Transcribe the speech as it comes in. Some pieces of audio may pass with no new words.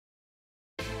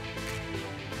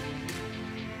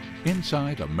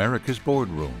Inside America's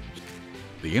Boardrooms,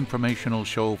 the informational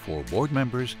show for board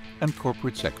members and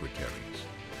corporate secretaries.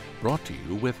 Brought to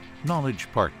you with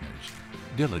Knowledge Partners,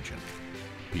 Diligent,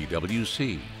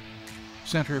 PwC,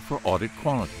 Center for Audit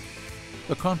Quality,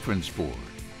 the Conference Board,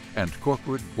 and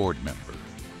Corporate Board Member.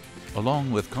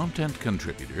 Along with content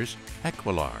contributors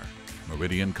Equilar,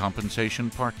 Meridian Compensation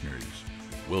Partners,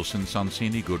 Wilson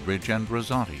Sonsini Goodrich and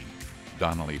Rosati,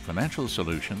 Donnelly Financial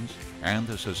Solutions, and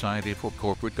the Society for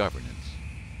Corporate Governance.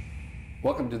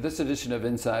 Welcome to this edition of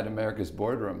Inside America's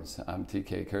Boardrooms. I'm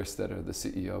TK Kerstetter, the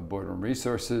CEO of Boardroom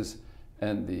Resources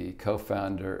and the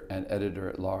co-founder and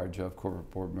editor-at-large of Corporate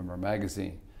Board Member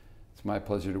Magazine. It's my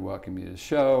pleasure to welcome you to the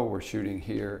show. We're shooting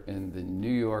here in the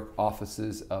New York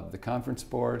offices of the Conference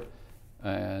Board,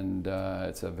 and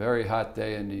it's a very hot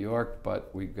day in New York,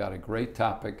 but we've got a great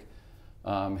topic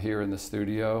here in the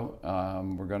studio.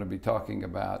 We're going to be talking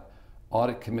about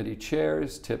audit committee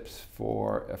chairs, tips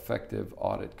for effective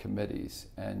audit committees.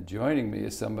 And joining me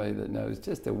is somebody that knows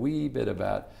just a wee bit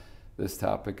about this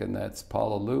topic, and that's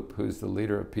Paula Loop, who's the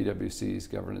leader of PwC's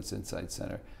Governance Insight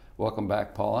Center. Welcome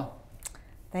back, Paula.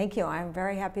 Thank you. I'm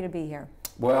very happy to be here.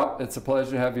 Well, it's a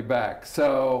pleasure to have you back.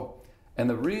 And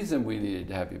the reason we needed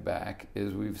to have you back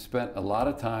is we've spent a lot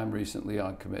of time recently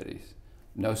on committees.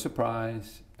 No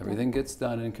surprise, everything gets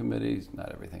done in committees.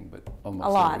 Not everything, but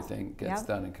almost everything gets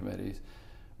done in committees.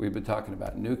 We've been talking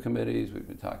about new committees, we've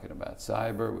been talking about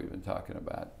cyber, we've been talking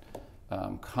about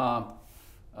comp,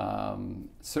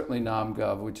 certainly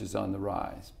NomGov, which is on the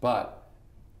rise. But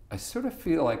I sort of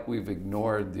feel like we've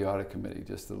ignored the audit committee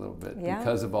just a little bit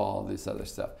because of all this other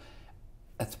stuff.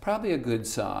 That's probably a good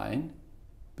sign,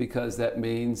 because that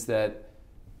means that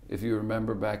if you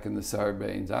remember back in the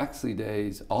Sarbanes-Oxley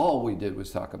days, all we did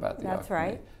was talk about the audit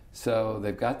committee. That's right. So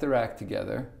they've got their act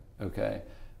together, okay?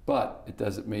 But it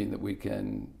doesn't mean that we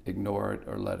can ignore it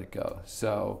or let it go.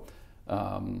 So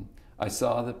I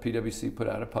saw that PwC put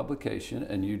out a publication,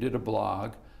 and you did a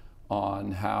blog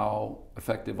on how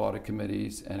effective audit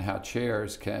committees and how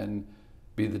chairs can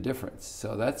be the difference.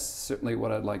 So that's certainly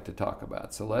what I'd like to talk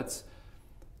about. So let's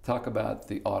talk about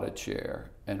the audit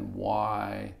chair and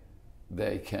why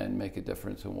they can make a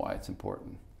difference and why it's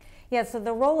important. Yeah, so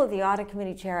the role of the audit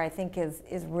committee chair, I think, is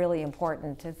really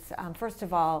important. It's first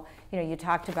of all, you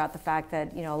talked about the fact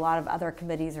that a lot of other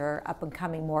committees are up and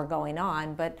coming, more going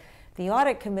on, but the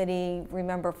audit committee,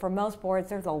 remember, for most boards,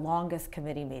 they're the longest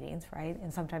committee meetings, right?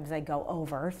 And sometimes they go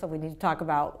over, so we need to talk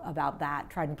about that,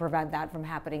 try to prevent that from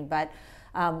happening. But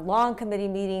long committee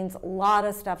meetings, a lot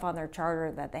of stuff on their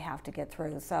charter that they have to get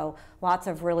through. So lots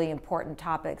of really important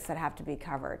topics that have to be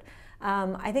covered.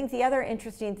 I think the other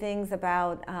interesting things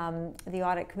about the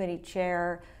audit committee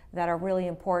chair that are really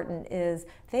important is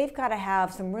they've got to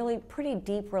have some really pretty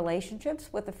deep relationships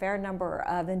with a fair number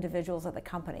of individuals at the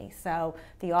company. So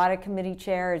the audit committee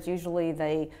chair is usually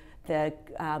the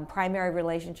primary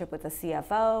relationship with the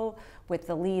CFO, with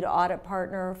the lead audit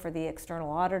partner for the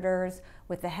external auditors,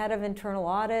 with the head of internal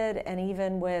audit, and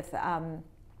even with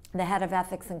the head of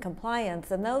ethics and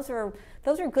compliance. And those are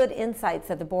good insights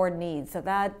that the board needs. So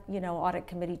that audit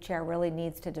committee chair really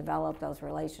needs to develop those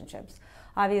relationships.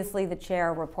 Obviously, the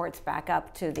chair reports back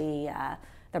up to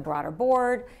the broader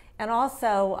board, and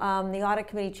also the audit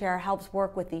committee chair helps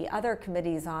work with the other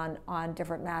committees on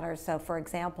different matters. So, for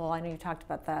example, I know you talked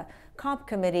about the comp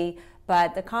committee,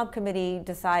 but the comp committee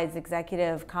decides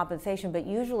executive compensation, but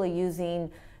usually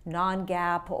using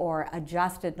non-GAAP or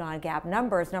adjusted non-GAAP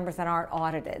numbers that aren't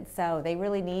audited. So they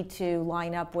really need to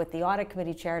line up with the audit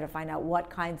committee chair to find out what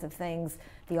kinds of things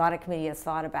the audit committee has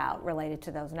thought about related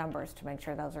to those numbers to make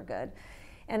sure those are good.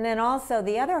 And then also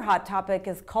the other hot topic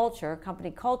is culture, company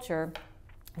culture.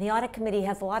 The audit committee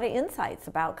has a lot of insights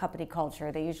about company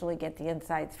culture. They usually get the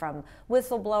insights from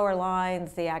whistleblower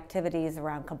lines, the activities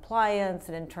around compliance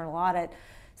and internal audit.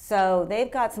 So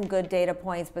they've got some good data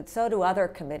points, but so do other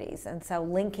committees. And so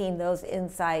linking those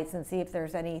insights and see if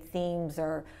there's any themes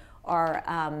or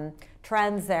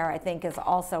trends there, I think, is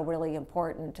also really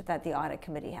important that the audit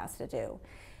committee has to do.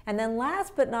 And then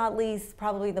last but not least,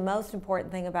 probably the most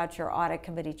important thing about your audit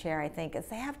committee chair, I think, is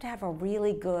they have to have a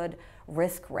really good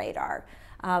risk radar.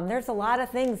 There's a lot of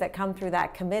things that come through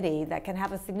that committee that can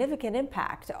have a significant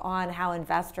impact on how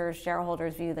investors,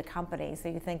 shareholders view the company. So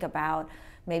you think about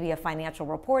maybe a financial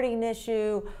reporting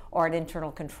issue or an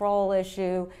internal control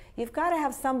issue. You've got to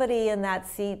have somebody in that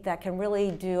seat that can really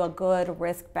do a good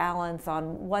risk balance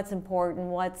on what's important,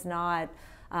 what's not.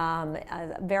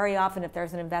 Very often, if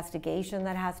there's an investigation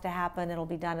that has to happen, it'll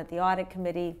be done at the audit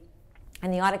committee,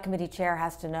 and the audit committee chair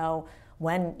has to know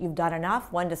when you've done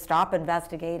enough, when to stop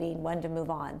investigating, when to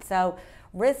move on. So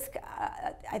risk,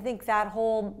 I think that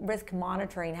whole risk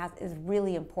monitoring is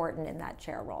really important in that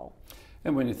chair role.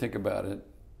 And when you think about it,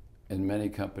 in many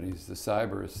companies, the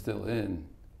cyber is still in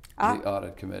the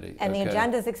audit committee. And the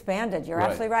agenda's expanded. You're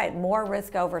Right. absolutely right. More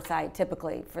risk oversight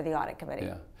typically for the audit committee.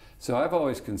 Yeah. So I've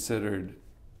always considered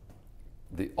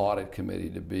the audit committee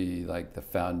to be like the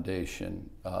foundation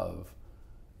of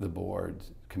the board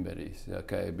committees,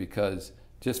 okay? Because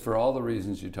just for all the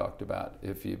reasons you talked about,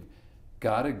 if you've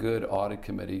got a good audit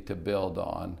committee to build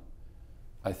on,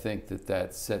 I think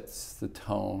that sets the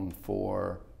tone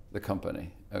for the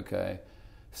company, okay?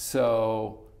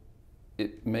 So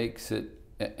it makes it,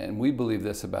 and we believe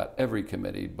this about every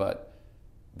committee, but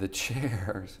the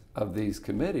chairs of these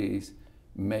committees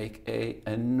make an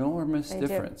enormous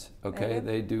difference, okay?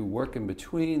 They do work in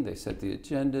between, they set the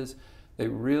agendas, they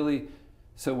really,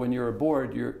 so when you're a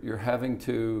board, you're having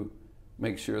to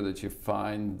make sure that you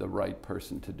find the right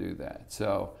person to do that.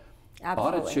 So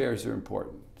audit chairs are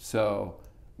important. So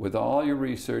with all your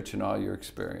research and all your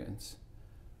experience,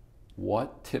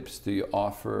 what tips do you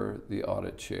offer the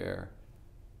audit chair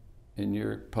in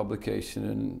your publication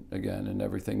and again in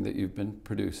everything that you've been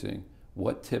producing?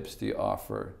 What tips do you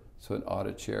offer so an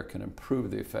audit chair can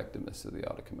improve the effectiveness of the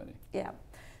audit committee? Yeah.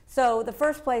 So the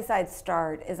first place I'd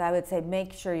start is I would say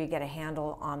make sure you get a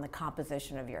handle on the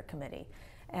composition of your committee.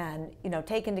 And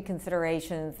take into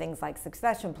consideration things like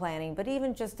succession planning, but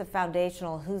even just the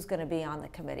foundational who's going to be on the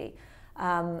committee.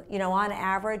 On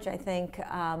average, I think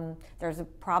there's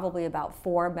probably about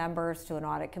 4 members to an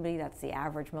audit committee. That's the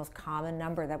average, most common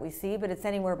number that we see, but it's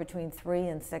anywhere between 3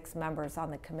 and 6 members on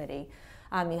the committee.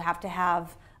 You have to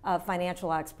have a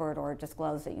financial expert or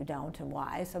disclose that you don't and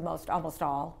why. So almost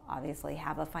all, obviously,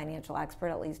 have a financial expert,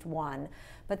 at least one.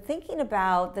 But thinking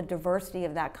about the diversity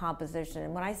of that composition,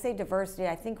 and when I say diversity,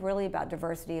 I think really about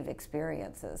diversity of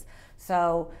experiences.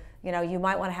 So, you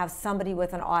might want to have somebody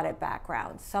with an audit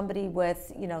background, somebody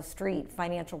with, street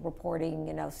financial reporting,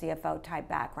 CFO type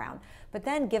background. But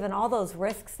then given all those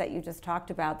risks that you just talked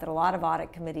about that a lot of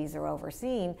audit committees are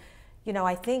overseeing,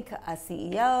 I think a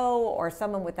CEO or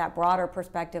someone with that broader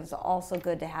perspective is also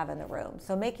good to have in the room.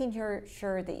 So making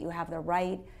sure that you have the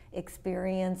right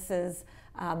experiences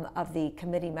of the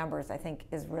committee members, I think,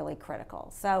 is really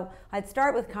critical. So I'd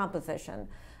start with composition.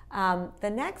 The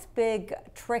next big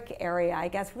trick area, I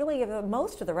guess, really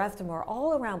most of the rest of them are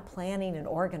all around planning and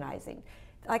organizing.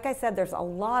 Like I said, there's a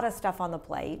lot of stuff on the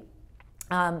plate.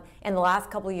 In the last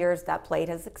couple of years, that plate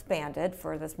has expanded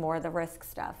for this more of the risk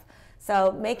stuff.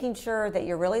 So making sure that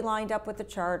you're really lined up with the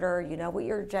charter, you know what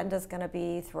your agenda is going to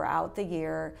be throughout the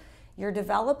year. You're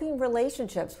developing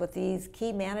relationships with these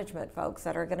key management folks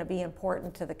that are going to be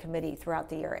important to the committee throughout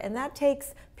the year. And that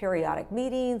takes periodic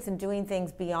meetings and doing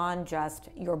things beyond just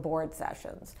your board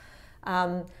sessions.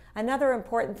 Another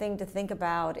important thing to think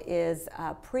about is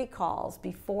pre-calls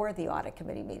before the audit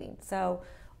committee meeting. So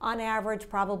on average,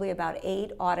 probably about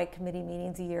 8 audit committee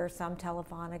meetings a year, some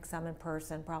telephonic, some in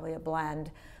person, probably a blend.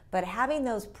 But having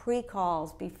those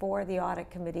pre-calls before the audit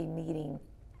committee meeting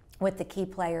with the key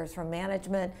players from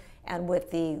management and with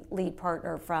the lead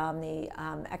partner from the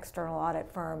external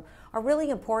audit firm are really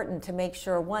important to make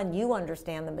sure, 1, you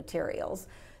understand the materials,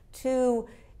 2,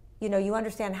 you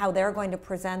understand how they're going to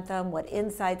present them, what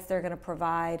insights they're going to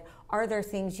provide. Are there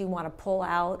things you want to pull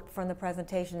out from the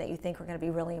presentation that you think are going to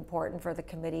be really important for the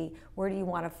committee? Where do you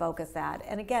want to focus that?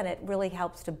 And again, it really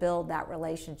helps to build that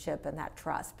relationship and that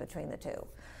trust between the two.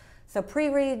 So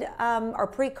pre-read or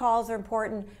pre-calls are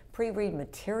important. Pre-read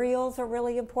materials are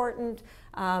really important.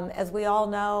 As we all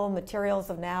know, materials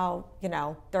have now,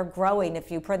 they're growing if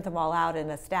you print them all out in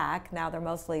a stack. Now they're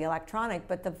mostly electronic,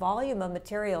 but the volume of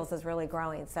materials is really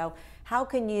growing. So how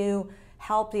can you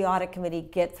help the audit committee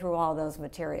get through all those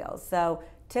materials? So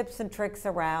tips and tricks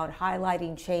around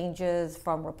highlighting changes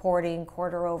from reporting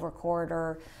quarter over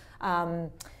quarter.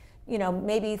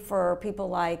 Maybe for people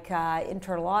like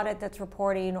internal audit that's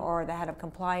reporting or the head of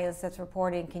compliance that's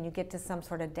reporting, can you get to some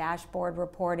sort of dashboard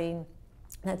reporting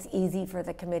that's easy for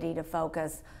the committee to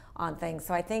focus on things?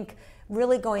 So I think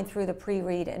really going through the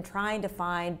pre-read and trying to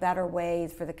find better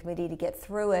ways for the committee to get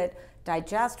through it,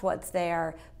 digest what's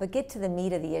there, but get to the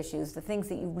meat of the issues, the things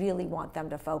that you really want them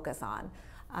to focus on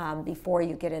before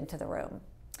you get into the room.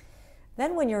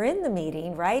 Then when you're in the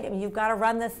meeting, right, you've got to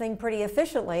run this thing pretty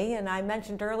efficiently. And I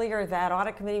mentioned earlier that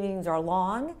audit committee meetings are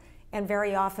long and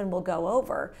very often will go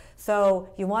over. So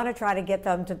you want to try to get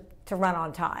them to run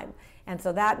on time. And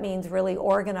so that means really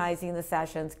organizing the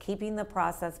sessions, keeping the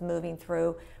process moving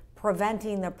through,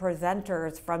 preventing the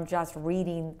presenters from just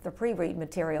reading the pre-read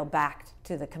material back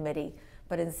to the committee,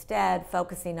 but instead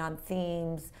focusing on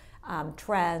themes,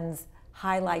 trends,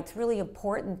 highlights, really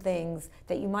important things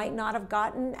that you might not have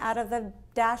gotten out of the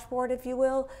dashboard, if you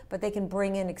will, but they can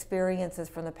bring in experiences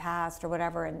from the past or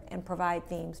whatever and provide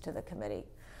themes to the committee.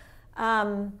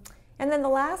 And then the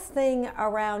last thing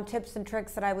around tips and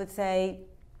tricks that I would say,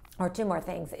 or two more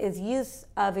things, is use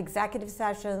of executive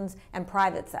sessions and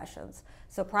private sessions.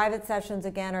 So private sessions,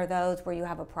 again, are those where you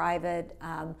have a private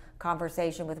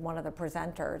conversation with one of the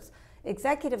presenters.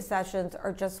 Executive sessions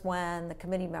are just when the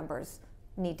committee members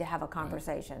need to have a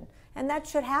conversation. Right. And that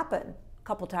should happen a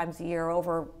couple times a year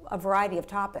over a variety of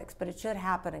topics, but it should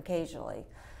happen occasionally.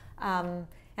 And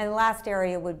the last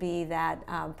area would be that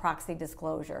proxy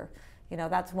disclosure. You know,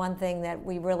 that's one thing that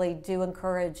we really do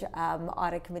encourage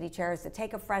audit committee chairs to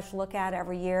take a fresh look at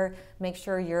every year. Make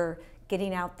sure you're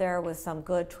getting out there with some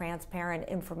good, transparent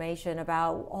information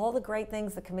about all the great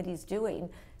things the committee's doing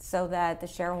so that the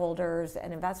shareholders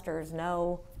and investors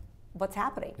know what's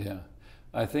happening. Yeah,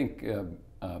 I think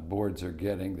boards are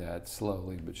getting that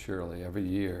slowly but surely. Every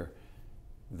year,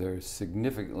 there's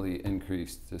significantly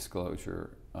increased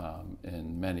disclosure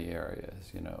in many areas,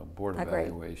 you know, board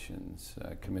evaluations,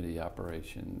 committee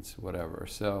operations, whatever.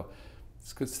 So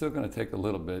it's still going to take a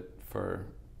little bit for,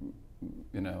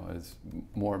 you know, as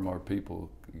more and more people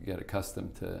get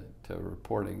accustomed to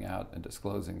reporting out and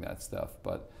disclosing that stuff.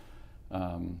 But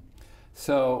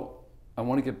so I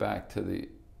want to get back to the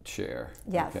chair.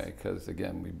 Yes. Okay, because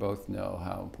again, we both know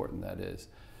how important that is.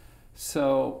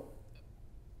 So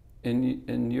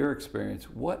in your experience,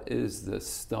 what is the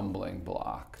stumbling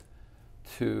block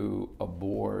to a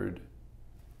board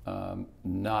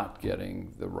not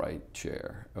getting the right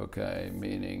chair? Okay,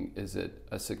 meaning, is it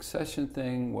a succession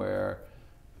thing where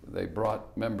they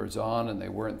brought members on and they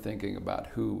weren't thinking about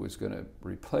who was going to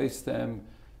replace them?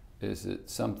 Is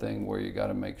it something where you got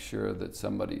to make sure that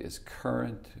somebody is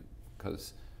current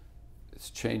because it's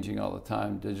changing all the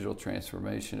time? Digital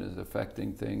transformation is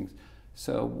affecting things.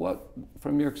 So what,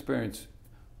 from your experience,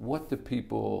 what do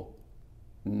people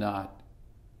not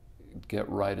get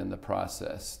right in the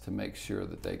process to make sure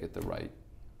that they get the right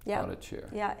audit chair?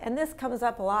 Yeah, and this comes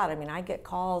up a lot. I mean, I get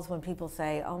calls when people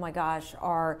say, oh my gosh,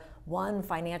 our one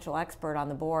financial expert on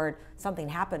the board, something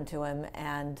happened to him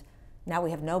and now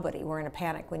we have nobody. We're in a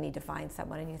panic. We need to find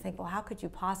someone. And you think, well, how could you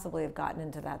possibly have gotten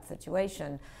into that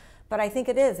situation? But I think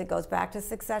it is. It goes back to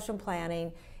succession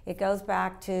planning. It goes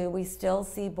back to, we still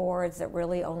see boards that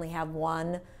really only have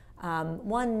one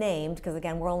named, because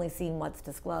again, we're only seeing what's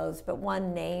disclosed, but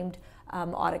one named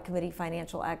audit committee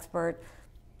financial expert.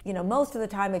 You know, most of the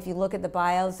time, if you look at the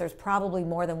bios, there's probably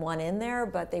more than one in there,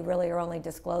 but they really are only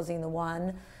disclosing the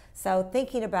one. So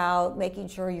thinking about making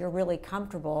sure you're really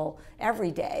comfortable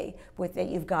every day with that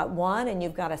you've got one and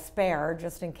you've got a spare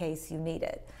just in case you need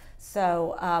it.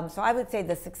 So, so I would say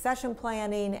the succession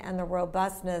planning and the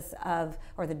robustness of,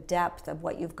 or the depth of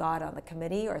what you've got on the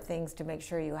committee are things to make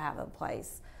sure you have in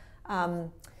place.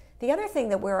 The other thing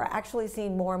that we're actually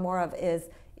seeing more and more of is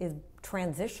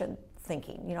transition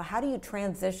thinking. You know, how do you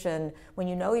transition when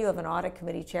you know you have an audit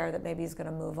committee chair that maybe is going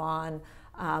to move on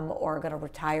or going to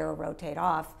retire or rotate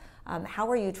off? How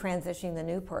are you transitioning the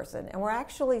new person? And we're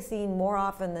actually seeing more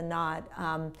often than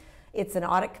not, it's an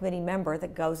audit committee member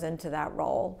that goes into that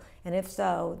role. And if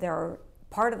so, they're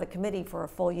part of the committee for a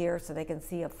full year so they can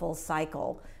see a full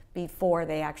cycle before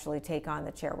they actually take on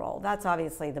the chair role. That's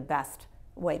obviously the best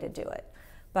way to do it.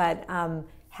 But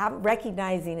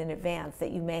recognizing in advance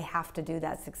that you may have to do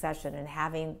that succession and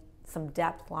having some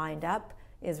depth lined up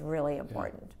is really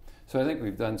important. Yeah. So I think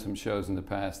we've done some shows in the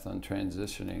past on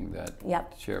transitioning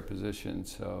that chair position,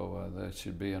 so that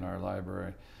should be in our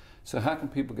library. So how can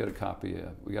people get a copy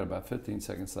of, we got about 15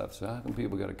 seconds left, so how can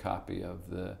people get a copy of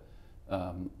the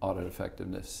audit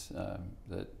effectiveness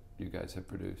that you guys have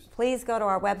produced? Please go to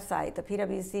our website, the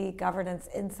PwC Governance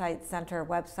Insight Center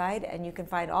website, and you can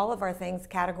find all of our things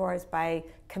categorized by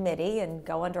committee, and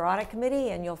go under Audit Committee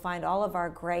and you'll find all of our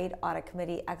great Audit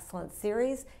Committee Excellence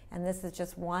series, and this is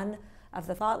just one of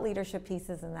the thought leadership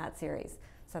pieces in that series.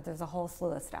 So there's a whole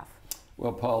slew of stuff.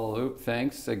 Well, Paula Loop,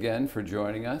 thanks again for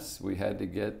joining us. We had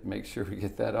to make sure we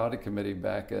get that audit committee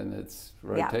back in its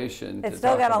rotation. Yeah. It's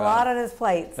still got a lot on its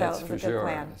plate, so that's it for was a good sure.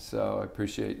 plan. So I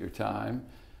appreciate your time.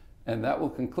 And that will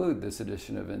conclude this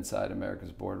edition of Inside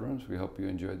America's Boardrooms. We hope you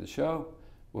enjoyed the show.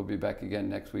 We'll be back again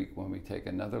next week when we take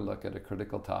another look at a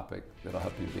critical topic that'll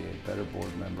help you be a better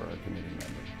board member or committee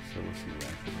member. So we'll see you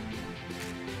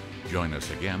then. Join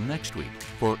us again next week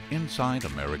for Inside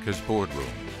America's Boardrooms.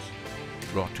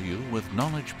 Brought to you with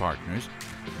Knowledge Partners,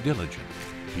 Diligent,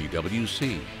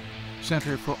 PwC,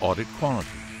 Center for Audit Quality,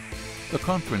 the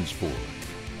Conference Board,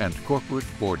 and Corporate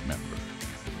Board Member,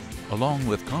 along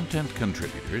with content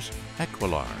contributors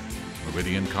Equilar,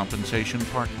 Meridian Compensation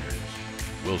Partners,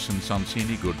 Wilson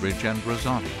Sonsini Goodrich and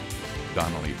Rosati,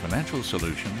 Donnelly Financial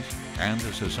Solutions, and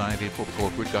the Society for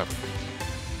Corporate Governance.